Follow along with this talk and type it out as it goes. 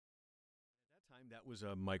That was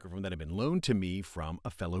a microphone that had been loaned to me from a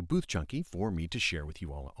fellow booth junkie for me to share with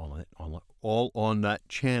you all on that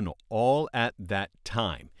channel, all at that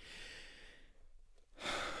time.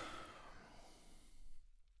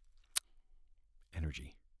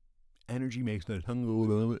 Energy. Energy makes the tongue go a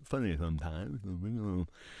little bit funny sometimes.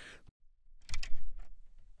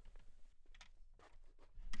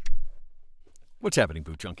 What's happening,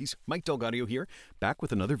 booth junkies? Mike Delgadio here, back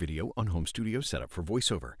with another video on home studio setup for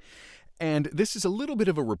voiceover. And this is a little bit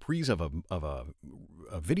of a reprise of a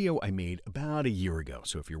video I made about a year ago.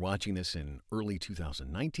 So if you're watching this in early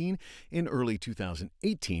 2019, in early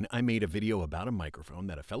 2018, I made a video about a microphone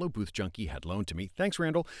that a fellow booth junkie had loaned to me. Thanks,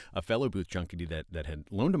 Randall. A fellow booth junkie that had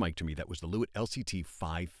loaned a mic to me that was the Lewitt LCT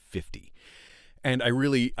 550. And I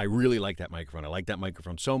really like that microphone. I like that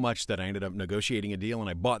microphone so much that I ended up negotiating a deal and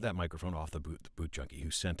I bought that microphone off the boot junkie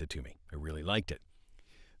who sent it to me. I really liked it.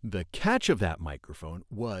 The catch of that microphone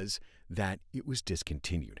was that it was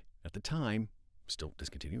discontinued. At the time, still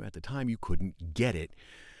discontinued, at the time you couldn't get it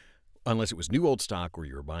unless it was new old stock or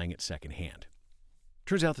you were buying it secondhand.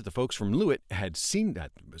 Turns out that the folks from Lewitt had seen that,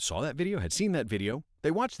 saw that video, had seen that video, they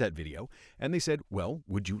watched that video, and they said, well,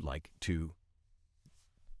 would you like to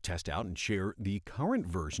test out and share the current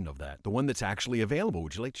version of that, the one that's actually available?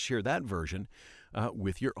 Would you like to share that version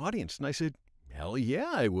with your audience? And I said, hell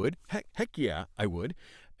yeah, I would. Heck yeah, I would.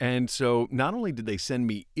 And so not only did they send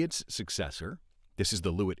me its successor, this is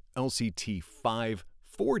the Lewitt LCT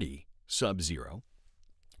 540 Subzero,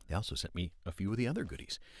 they also sent me a few of the other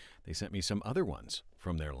goodies. They sent me some other ones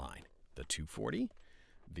from their line. The 240,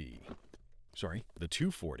 the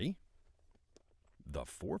 240, the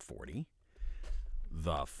 440,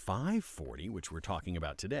 the 540, which we're talking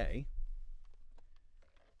about today,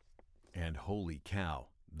 and holy cow,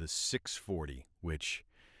 the 640, which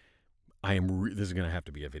this is going to have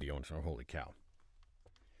to be a video, and so holy cow.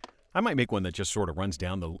 I might make one that just sort of runs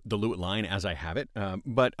down the Lewitt line as I have it,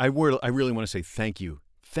 but I really want to say thank you.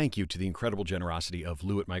 Thank you to the incredible generosity of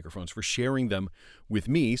Lewitt microphones for sharing them with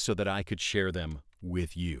me so that I could share them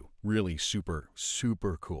with you. Really super,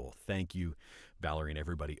 super cool. Thank you, Valerie, and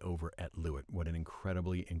everybody over at Lewitt. What an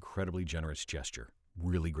incredibly, incredibly generous gesture.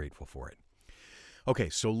 Really grateful for it. Okay,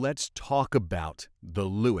 so let's talk about the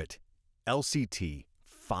Lewitt LCT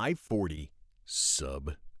 540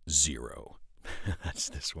 Subzero. That's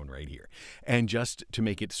this one right here. And just to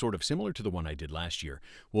make it sort of similar to the one I did last year,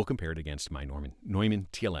 we'll compare it against my Neumann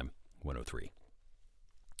TLM-103.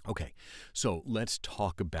 Okay, so let's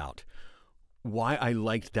talk about why I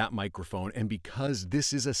liked that microphone, and because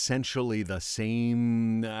this is essentially the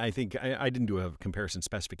same. I think I didn't do a comparison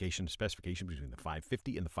specification between the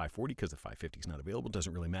 550 and the 540 because the 550 is not available.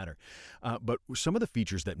 Doesn't really matter. But some of the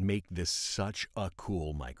features that make this such a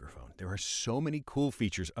cool microphone. There are so many cool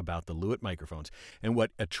features about the Lewitt microphones, and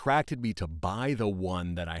what attracted me to buy the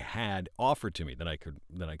one that I had offered to me that I could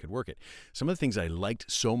work it. Some of the things I liked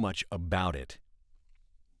so much about it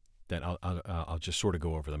that I'll just sort of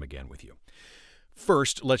go over them again with you.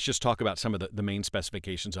 First, let's just talk about some of the main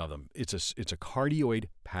specifications of them. It's a cardioid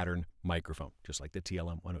pattern microphone, just like the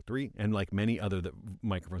TLM-103 and like many other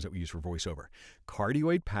microphones that we use for voiceover.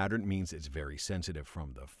 Cardioid pattern means it's very sensitive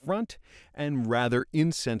from the front and rather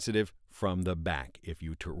insensitive from the back. If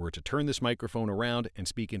you were to turn this microphone around and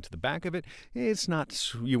speak into the back of it,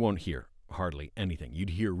 you won't hear hardly anything.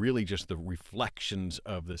 You'd hear really just the reflections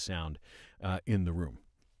of the sound in the room.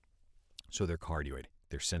 So they're cardioid.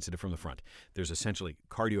 They're sensitive from the front. There's essentially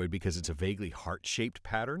cardioid because it's a vaguely heart-shaped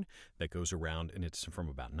pattern that goes around, and it's from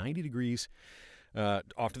about 90 degrees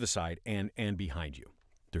off to the side and behind you.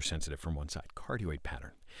 They're sensitive from one side. Cardioid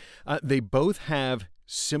pattern. They both have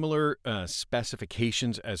similar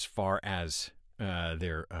specifications as far as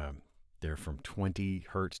they're from 20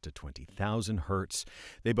 hertz to 20,000 hertz.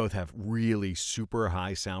 They both have really super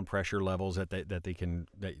high sound pressure levels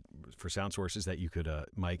for sound sources that you could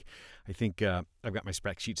mic. I think I've got my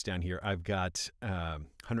spec sheets down here. I've got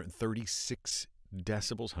 136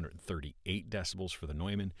 decibels, 138 decibels for the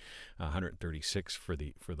Neumann, 136 for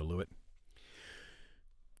the Lewitt.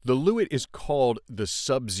 The Lewitt is called the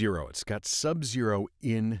Subzero. It's got Subzero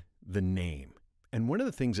in the name. And one of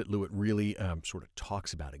the things that Lewitt really sort of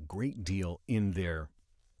talks about a great deal in the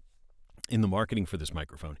marketing for this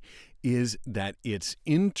microphone is that its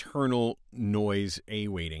internal noise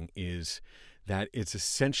weighting is that it's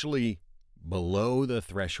essentially below the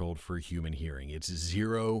threshold for human hearing. It's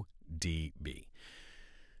 0 dB.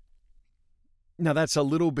 Now, that's a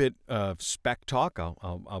little bit of spec talk.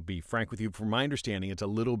 I'll be frank with you. From my understanding, it's a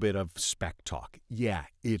little bit of spec talk. Yeah,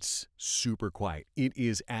 it's super quiet. It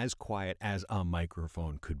is as quiet as a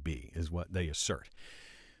microphone could be, is what they assert.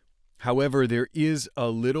 However, there is a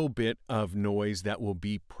little bit of noise that will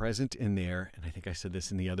be present in there, and I think I said this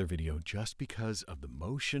in the other video, just because of the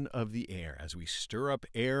motion of the air. As we stir up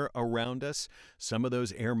air around us, some of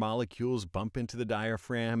those air molecules bump into the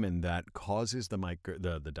diaphragm, and that causes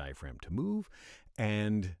the diaphragm to move,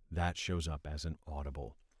 and that shows up as an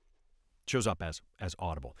audible. Shows up as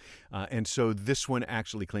audible. And so this one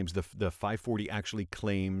actually claims, the 540 actually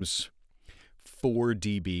claims 4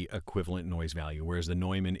 dB equivalent noise value, whereas the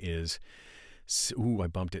Neumann is, I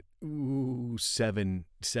bumped it, 7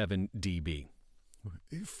 dB.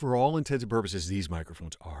 For all intents and purposes, these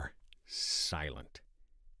microphones are silent.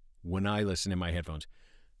 When I listen in my headphones,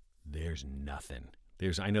 there's nothing.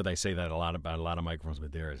 I know they say that a lot about a lot of microphones,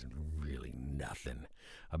 but there is really nothing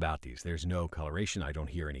about these. There's no coloration. I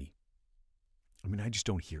don't hear any. I just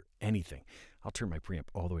don't hear anything. I'll turn my preamp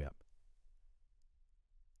all the way up.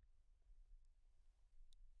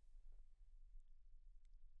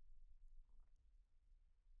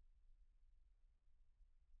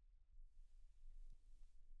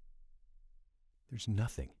 There's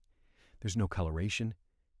nothing. There's no coloration.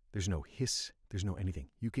 There's no hiss. There's no anything.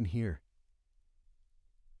 You can hear.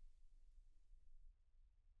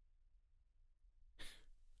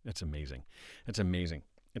 That's amazing. That's amazing.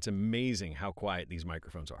 It's amazing how quiet these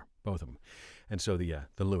microphones are, both of them. And so the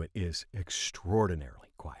Lewitt is extraordinarily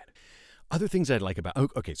quiet. Other things I'd like about,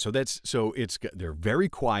 okay, they're very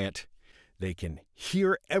quiet. They can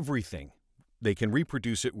hear everything. They can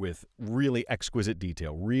reproduce it with really exquisite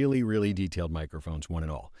detail, really, really detailed microphones, one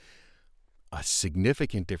and all. A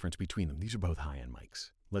significant difference between them. These are both high-end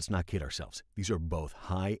mics. Let's not kid ourselves. These are both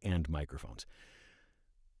high-end microphones.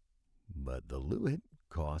 But the Lewitt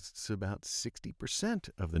costs about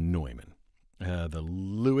 60% of the Neumann. The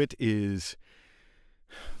Lewitt is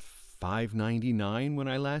 $599 when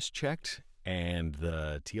I last checked, and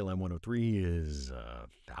the TLM-103 is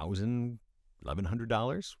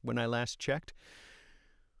 $1,100 when I last checked.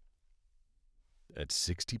 That's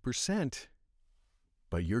 60%,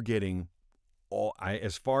 but you're getting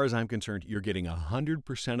as far as I'm concerned, you're getting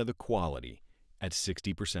 100% of the quality at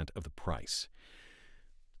 60% of the price.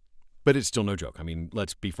 But it's still no joke.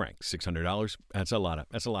 Let's be frank. $600, that's a lot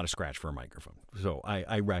of scratch for a microphone. So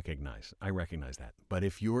I recognize that. But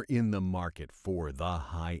if you're in the market for the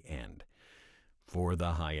high end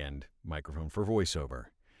microphone for voiceover,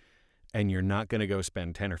 and you're not going to go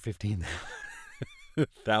spend $10,000 or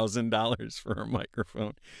 $15,000 for a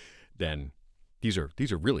microphone, then these are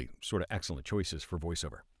really sort of excellent choices for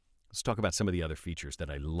voiceover. Let's talk about some of the other features that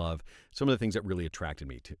I love, some of the things that really attracted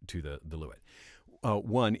me to the Lewitt.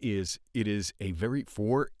 One is it's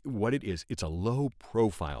a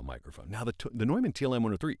low-profile microphone. Now, the Neumann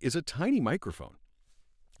TLM-103 is a tiny microphone.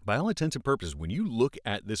 By all intents and purposes, when you look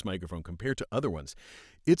at this microphone compared to other ones,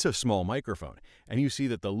 it's a small microphone, and you see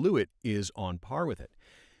that the Lewitt is on par with it.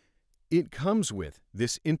 It comes with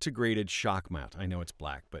this integrated shock mount. I know it's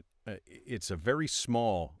black, but it's a really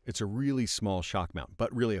small shock mount,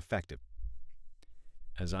 but really effective.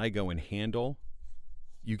 As I go and handle,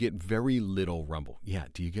 you get very little rumble. Yeah,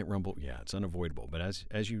 do you get rumble? Yeah, it's unavoidable. But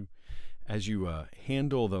as you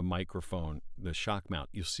handle the microphone, the shock mount,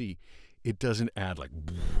 you'll see it doesn't add like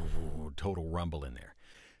total rumble in there.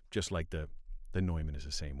 Just like the Neumann is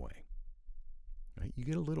the same way. Right? You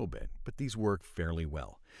get a little bit, but these work fairly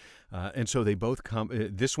well. And so they both come.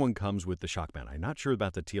 This one comes with the shock mount. I'm not sure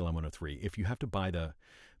about the TLM-103. If you have to buy the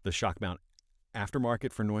shock mount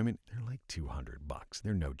aftermarket for Neumann, they're like $200.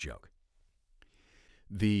 They're no joke.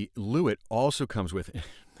 The Lewitt also comes with,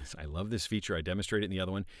 I love this feature, I demonstrated it in the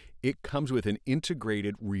other one, it comes with an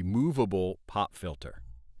integrated removable pop filter.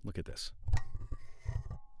 Look at this.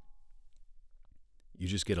 You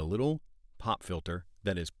just get a little pop filter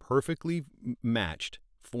that is perfectly matched,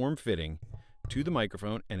 form-fitting to the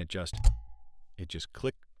microphone, and it just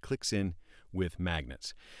clicks in with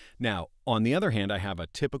magnets. Now, on the other hand, I have a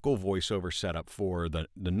typical voiceover setup for the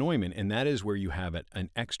Neumann, and that is where you have an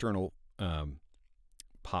external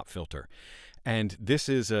pop filter. And this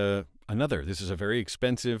is a very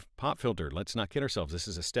expensive pop filter. Let's not kid ourselves. This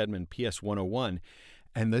is a Stedman PS101,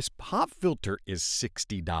 and this pop filter is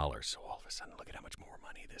 $60. So all of a sudden, look at how much more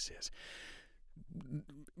money this is.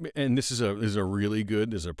 And this is a really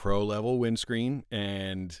good, this is a pro level windscreen,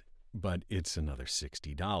 but it's another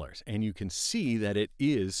 $60. And you can see that it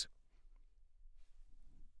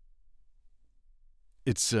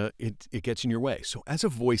gets in your way. So as a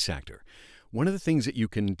voice actor, one of the things that you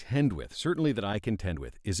contend with, certainly that I contend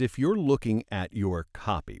with, is if you're looking at your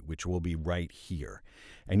copy, which will be right here,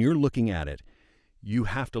 and you're looking at it, you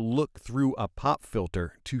have to look through a pop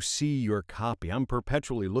filter to see your copy. I'm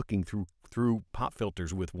perpetually looking through pop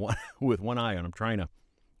filters with one eye, and I'm trying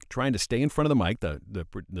trying to stay in front of the mic.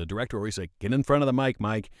 The director always like, get in front of the mic,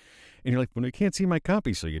 Mike. And you're like, well, I can't see my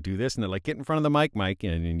copy, so you do this, and they're like, get in front of the mic, Mike,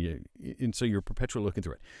 and so you're perpetually looking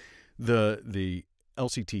through it. The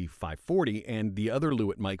LCT 540 and the other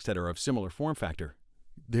Lewitt mics that are of similar form factor,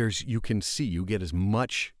 you get as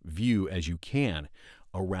much view as you can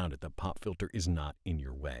around it. The pop filter is not in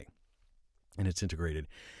your way, and it's integrated,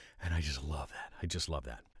 and I just love that. I just love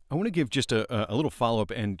that. I want to give just a little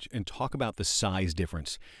follow-up and talk about the size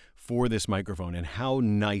difference for this microphone and how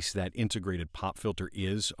nice that integrated pop filter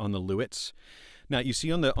is on the Lewitts. Now, you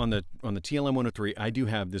see on the TLM-103, I do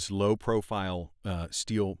have this low-profile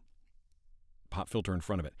steel pop filter in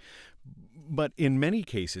front of it. But in many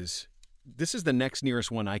cases, this is the next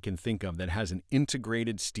nearest one I can think of that has an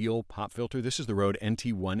integrated steel pop filter. This is the Rode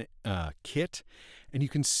NT1 kit, and you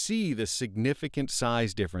can see the significant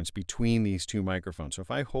size difference between these two microphones. So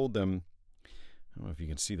if I hold them, I don't know if you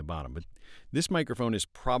can see the bottom, but this microphone is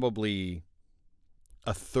probably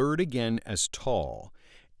a third again as tall,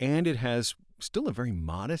 and it has still a very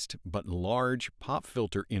modest but large pop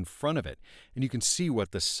filter in front of it. And you can see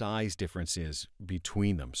what the size difference is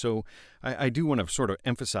between them. So I do want to sort of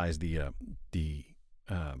emphasize the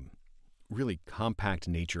really compact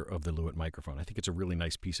nature of the Lewitt microphone. I think it's a really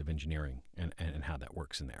nice piece of engineering and how that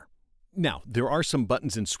works in there. Now, there are some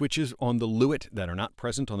buttons and switches on the Lewitt that are not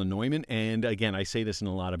present on the Neumann. And again, I say this in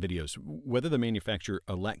a lot of videos. Whether the manufacturer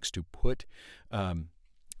elects to put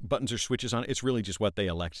buttons or switches on it, it's really just what they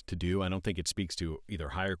elect to do. I don't think it speaks to either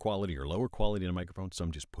higher quality or lower quality in a microphone.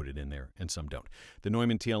 Some just put it in there and some don't. The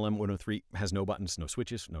Neumann TLM-103 has no buttons, no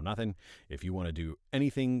switches, no nothing. If you want to do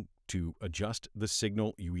anything to adjust the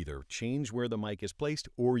signal, you either change where the mic is placed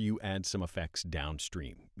or you add some effects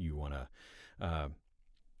downstream. You want to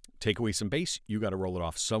take away some bass, you got to roll it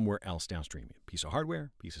off somewhere else downstream. Piece of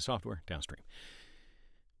hardware, piece of software, downstream.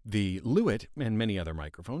 The Lewitt and many other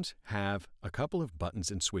microphones have a couple of buttons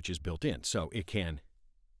and switches built in. So it can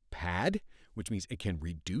pad, which means it can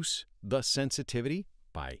reduce the sensitivity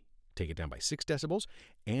take it down by 6 decibels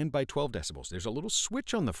and by 12 decibels. There's a little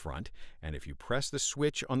switch on the front, and if you press the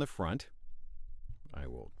switch on the front, I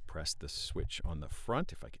will press the switch on the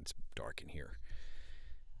front if I can darken here.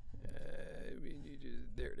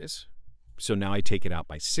 There it is. So now I take it out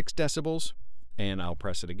by 6 decibels, and I'll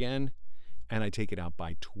press it again, and I take it out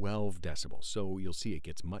by 12 decibels. So you'll see it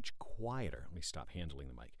gets much quieter. Let me stop handling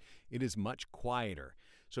the mic. It is much quieter.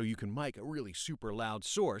 So you can mic a really super loud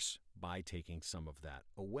source by taking some of that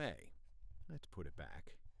away. Let's put it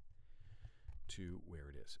back to where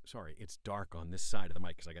it is. Sorry, it's dark on this side of the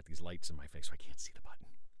mic because I got these lights in my face, so I can't see the button.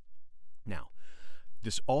 Now,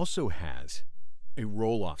 this also has a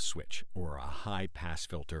roll-off switch or a high-pass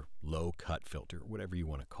filter, low-cut filter, whatever you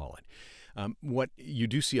want to call it. What you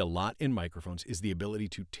do see a lot in microphones is the ability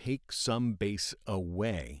to take some bass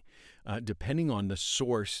away depending on the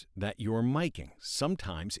source that you're miking.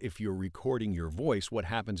 Sometimes if you're recording your voice, what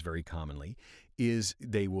happens very commonly is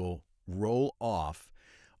they will roll off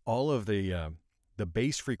all of the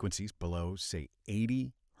bass frequencies below, say,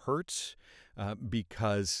 80 hertz,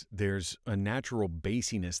 because there's a natural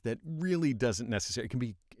bassiness that really doesn't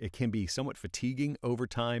necessarily, it can be somewhat fatiguing over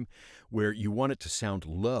time, where you want it to sound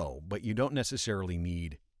low, but you don't necessarily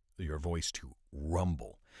need your voice to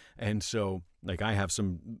rumble. And so, like, I have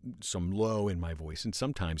some low in my voice, and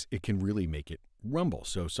sometimes it can really make it rumble.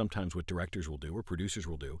 So sometimes what directors will do or producers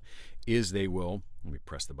will do is they will, let me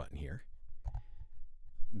press the button here,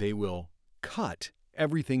 they will cut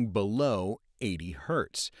everything below 80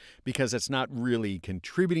 hertz because it's not really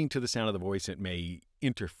contributing to the sound of the voice. It may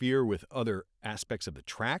interfere with other aspects of the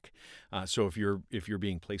track. So if you're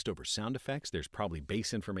being placed over sound effects, there's probably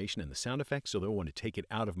bass information in the sound effects, so they'll want to take it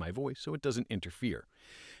out of my voice so it doesn't interfere.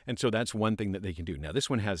 And so that's one thing that they can do. Now this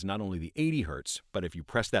one has not only the 80 hertz, but if you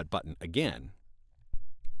press that button again,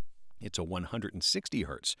 it's a 160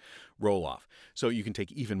 hertz roll off. So you can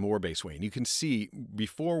take even more bass away. And you can see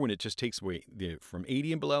before, when it just takes away from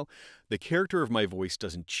 80 and below, the character of my voice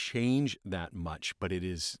doesn't change that much, but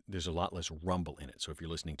there's a lot less rumble in it. So if you're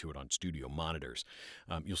listening to it on studio monitors,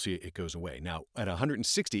 you'll see it goes away. Now at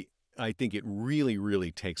 160, I think it really,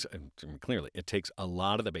 really takes, clearly, it takes a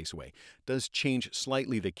lot of the bass away. It does change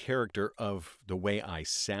slightly the character of the way I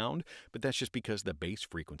sound, but that's just because the bass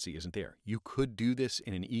frequency isn't there. You could do this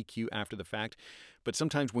in an EQ after the fact, but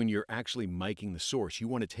sometimes when you're actually miking the source, you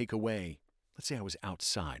want to take away, let's say I was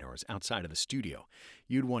outside or I was outside of the studio,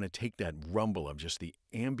 you'd want to take that rumble of just the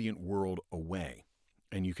ambient world away,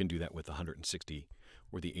 and you can do that with the 160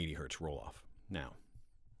 or the 80 hertz roll-off. Now,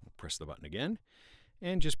 press the button again,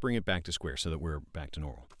 and just bring it back to square so that we're back to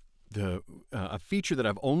normal. a feature that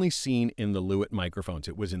I've only seen in the Lewitt microphones.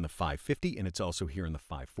 It was in the 550 and it's also here in the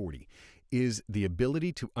 540, is the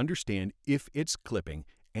ability to understand if it's clipping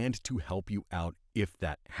and to help you out if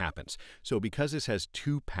that happens. So because this has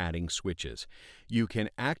two padding switches, you can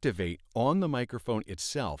activate on the microphone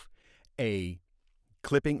itself a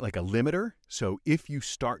clipping, like a limiter. So if you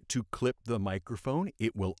start to clip the microphone,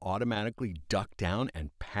 it will automatically duck down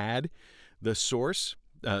and pad the source.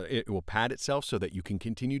 It will pad itself so that you can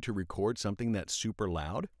continue to record something that's super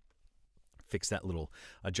loud. Fix that little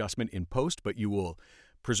adjustment in post, but you will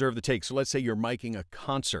preserve the take. So let's say you're miking a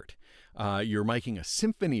concert, you're miking a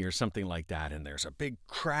symphony or something like that, and there's a big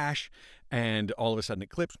crash, and all of a sudden it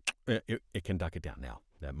clips, it can duck it down. Now,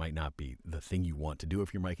 that might not be the thing you want to do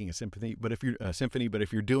if you're miking a symphony, but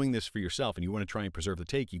if you're doing this for yourself and you want to try and preserve the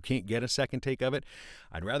take, you can't get a second take of it.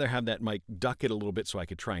 I'd rather have that mic duck it a little bit so I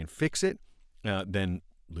could try and fix it than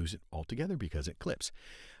lose it altogether because it clips.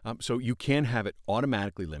 So you can have it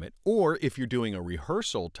automatically limit, or if you're doing a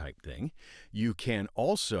rehearsal type thing, you can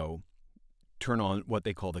also turn on what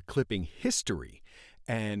they call the clipping history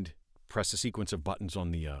and press a sequence of buttons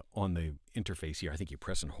on the interface here. I think you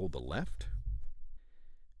press and hold the left,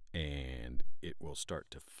 and it will start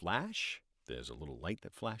to flash. There's a little light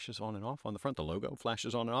that flashes on and off on the front. The logo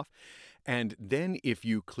flashes on and off. And then if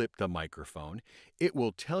you clip the microphone, it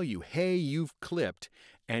will tell you, hey, you've clipped,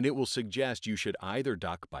 and it will suggest you should either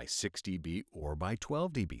duck by 6 dB or by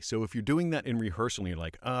 12 dB. So if you're doing that in rehearsal and you're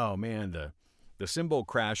like, oh man, the cymbal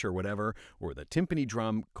crash or whatever, or the timpani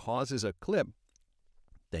drum causes a clip,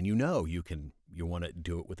 then you know you want to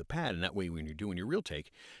do it with a pad. And that way when you're doing your real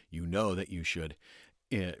take, you know that you should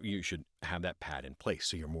have that pad in place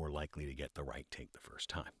so you're more likely to get the right take the first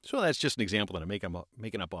time. So that's just an example that I'm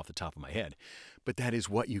making up off the top of my head. But that is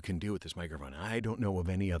what you can do with this microphone. I don't know of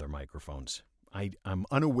any other microphones. I'm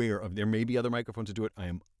unaware of, there may be other microphones that do it. I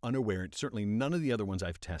am unaware, certainly none of the other ones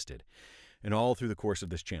I've tested. And all through the course of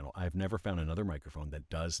this channel, I've never found another microphone that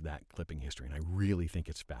does that clipping history. And I really think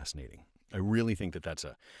it's fascinating. I really think that that's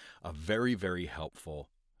a very, very helpful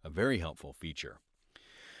feature.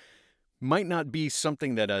 Might not be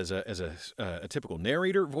something that as a typical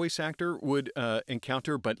narrator voice actor would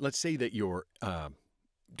encounter, but let's say that you're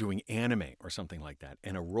doing anime or something like that,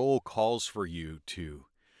 and a role calls for you to,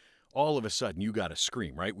 all of a sudden you got to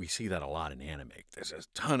scream, right? We see that a lot in anime. There's a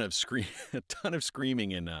ton of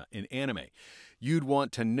screaming in anime. You'd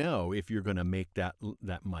want to know if you're going to make that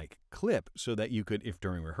mic clip so that you could, if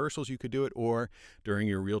during rehearsals you could do it, or during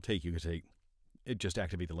your real take you could say, just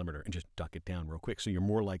activate the limiter and just duck it down real quick. So you're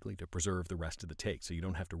more likely to preserve the rest of the take. So you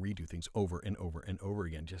don't have to redo things over and over and over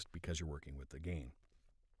again just because you're working with the gain.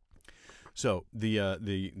 So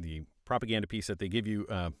the propaganda piece that they give you,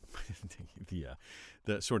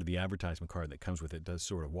 the sort of the advertisement card that comes with it does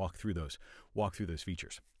sort of walk through those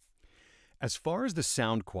features. As far as the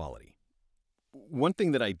sound quality, one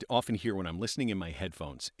thing that I often hear when I'm listening in my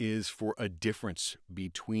headphones is for a difference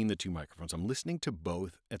between the two microphones. I'm listening to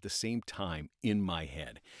both at the same time in my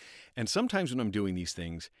head. And sometimes when I'm doing these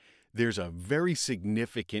things, there's a very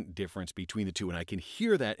significant difference between the two, and I can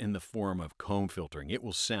hear that in the form of comb filtering. It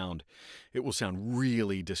will sound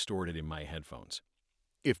really distorted in my headphones.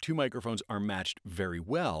 If two microphones are matched very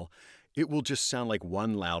well, it will just sound like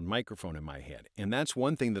one loud microphone in my head. And that's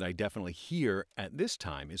one thing that I definitely hear at this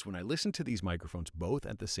time is when I listen to these microphones both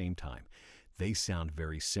at the same time, they sound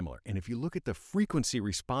very similar. And if you look at the frequency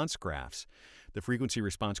response graphs, the frequency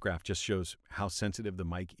response graph just shows how sensitive the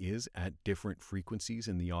mic is at different frequencies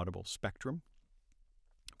in the audible spectrum,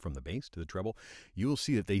 from the bass to the treble. You will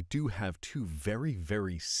see that they do have two very,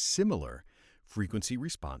 very similar frequency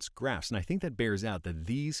response graphs. And I think that bears out that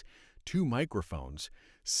these two microphones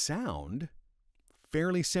sound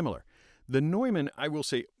fairly similar. The Neumann, I will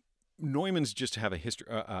say, Neumanns just have a history,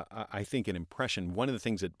 I think an impression. One of the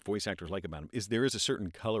things that voice actors like about them is there is a certain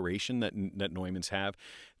coloration that Neumanns have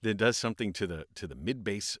that does something to the mid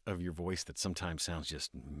bass of your voice that sometimes sounds just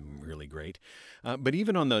really great. But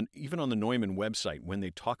even on the Neumann website, when they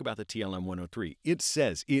talk about the TLM-103, it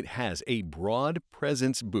says it has a broad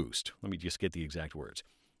presence boost. Let me just get the exact words.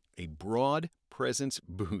 A broad presence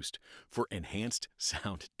boost for enhanced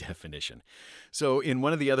sound definition. So in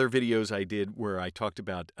one of the other videos I did where I talked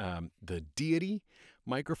about the Deity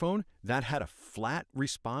microphone, that had a flat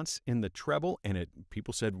response in the treble, and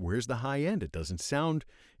people said, where's the high end? It doesn't sound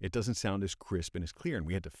as crisp and as clear, and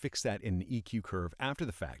we had to fix that in an EQ curve after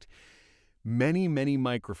the fact. Many, many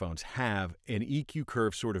microphones have an EQ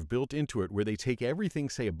curve sort of built into it where they take everything,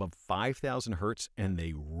 say, above 5,000 hertz and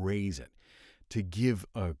they raise it to give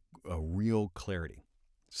a real clarity.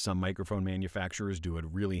 Some microphone manufacturers do it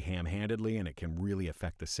really ham-handedly, and it can really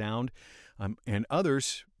affect the sound. And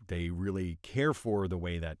others, they really care for the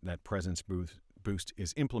way that presence boost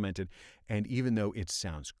is implemented. And even though it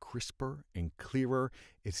sounds crisper and clearer,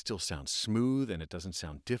 it still sounds smooth and it doesn't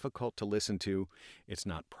sound difficult to listen to. It's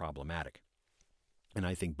not problematic. And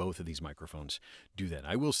I think both of these microphones do that.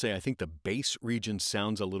 I will say I think the bass region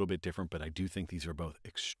sounds a little bit different, but I do think these are both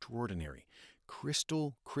extraordinary,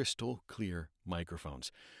 crystal clear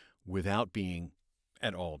microphones without being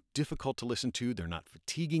at all difficult to listen to. They're not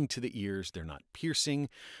fatiguing to the ears. They're not piercing,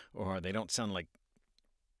 or they don't sound like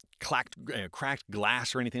cracked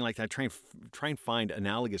glass or anything like that. Try and find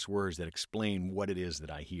analogous words that explain what it is that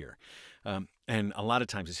I hear. And a lot of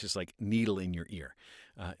times it's just like needle in your ear.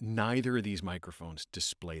 Neither of these microphones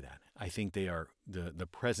display that. I think they are the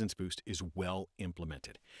presence boost is well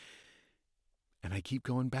implemented. And I keep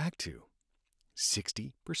going back to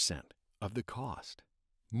 60% of the cost.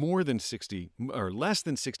 More than 60 or less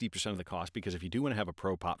than 60% of the cost, because if you do want to have a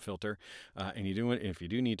pro pop filter and if you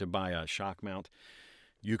do need to buy a shock mount,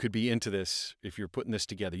 you could be into this. If you're putting this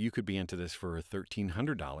together, you could be into this for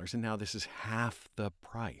 $1,300, and now this is half the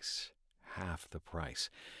price. Half the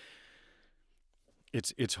price.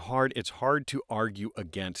 It's hard to argue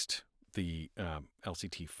against the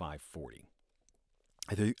LCT 540.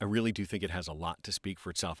 I really do think it has a lot to speak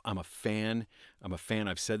for itself. I'm a fan.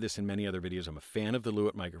 I've said this in many other videos. I'm a fan of the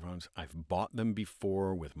Lewitt microphones. I've bought them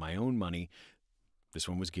before with my own money. This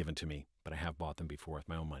one was given to me, but I have bought them before with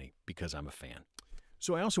my own money because I'm a fan.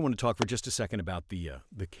 So I also want to talk for just a second about the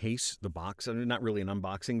case, the box. Not really an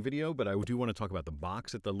unboxing video, but I do want to talk about the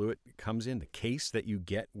box that the Lewitt comes in, the case that you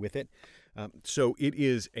get with it. So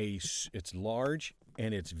it's large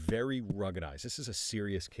and it's very ruggedized. This is a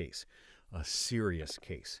serious case. A serious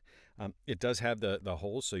case. It does have the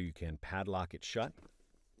holes so you can padlock it shut.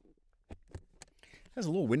 It has a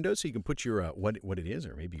little window so you can put your what it is,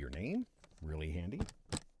 or maybe your name. Really handy.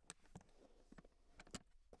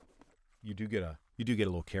 You do get a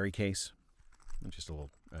little carry case, just a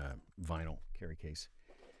little vinyl carry case.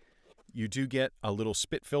 You do get a little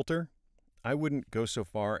spit filter. I wouldn't go so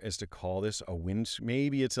far as to call this a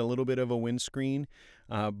maybe it's a little bit of a windscreen,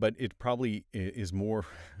 but it probably is more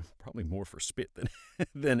for spit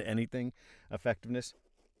than anything effectiveness.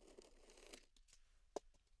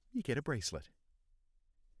 You get a bracelet.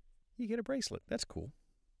 That's cool.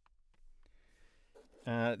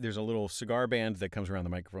 There's a little cigar band that comes around the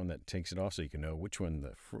microphone that takes it off so you can know which in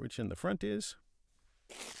the front is.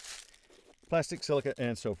 Plastic, silica,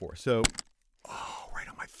 and so forth. So, right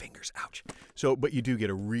on my fingers, ouch. So, but you do get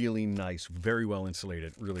a really nice, very well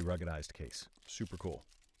insulated, really ruggedized case. Super cool.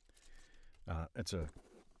 That's a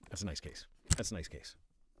nice case. That's a nice case.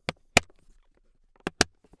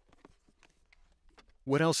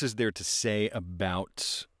 What else is there to say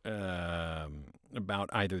about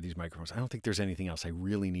either of these microphones? I don't think there's anything else I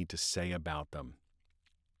really need to say about them.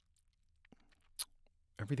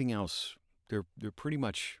 Everything else, they're pretty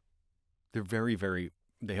much, they're very, very,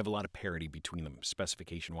 they have a lot of parity between them,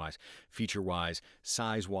 specification-wise, feature-wise,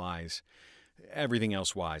 size-wise, everything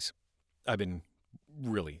else-wise. I've been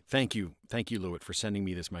really, thank you, Lewitt, for sending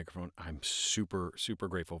me this microphone. I'm super, super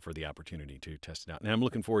grateful for the opportunity to test it out. And I'm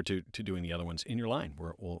looking forward to doing the other ones in your line,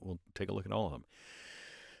 where we'll take a look at all of them.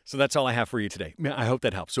 So that's all I have for you today. I hope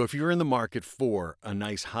that helps. So if you're in the market for a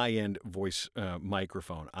nice high-end voice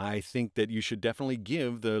microphone, I think that you should definitely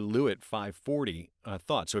give the Lewitt 540 a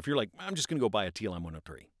thought. So if you're like, I'm just going to go buy a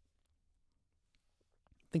TLM-103,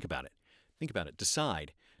 think about it.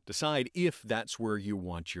 Decide if that's where you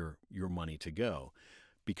want your money to go,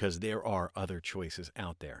 because there are other choices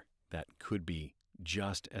out there that could be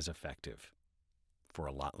just as effective for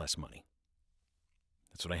a lot less money.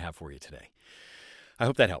 That's what I have for you today. I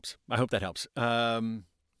hope that helps.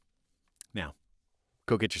 Now,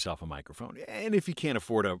 go get yourself a microphone. And if you can't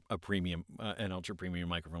afford a premium, an ultra premium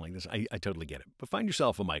microphone like this, I totally get it. But find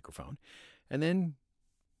yourself a microphone and then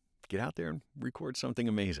get out there and record something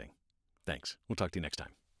amazing. Thanks. We'll talk to you next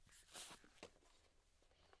time.